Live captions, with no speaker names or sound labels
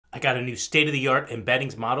I got a new state-of-the-art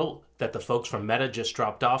embeddings model that the folks from Meta just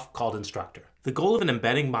dropped off called Instructor. The goal of an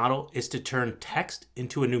embedding model is to turn text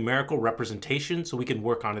into a numerical representation so we can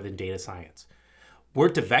work on it in data science.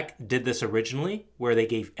 Word2Vec did this originally, where they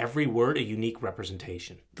gave every word a unique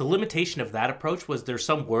representation. The limitation of that approach was there's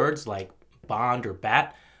some words like bond or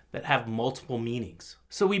bat that have multiple meanings.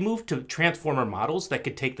 So we moved to transformer models that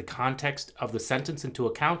could take the context of the sentence into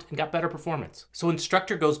account and got better performance. So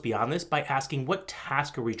Instructor goes beyond this by asking what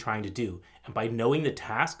task are we trying to do? And by knowing the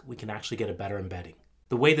task, we can actually get a better embedding.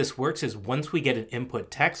 The way this works is once we get an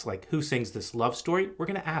input text like who sings this love story, we're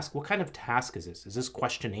gonna ask what kind of task is this? Is this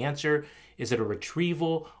question answer? Is it a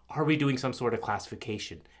retrieval? Are we doing some sort of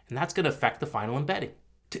classification? And that's gonna affect the final embedding.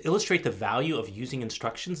 To illustrate the value of using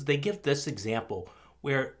instructions, they give this example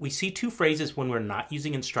where we see two phrases when we're not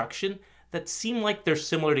using instruction that seem like they're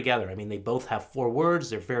similar together. I mean, they both have 4 words,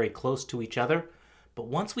 they're very close to each other. But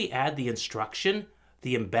once we add the instruction,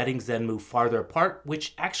 the embeddings then move farther apart,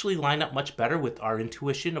 which actually line up much better with our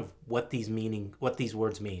intuition of what these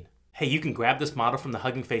words mean. Hey, you can grab this model from the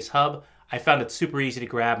Hugging Face Hub. I found it super easy to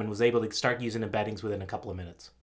grab and was able to start using embeddings within a couple of minutes.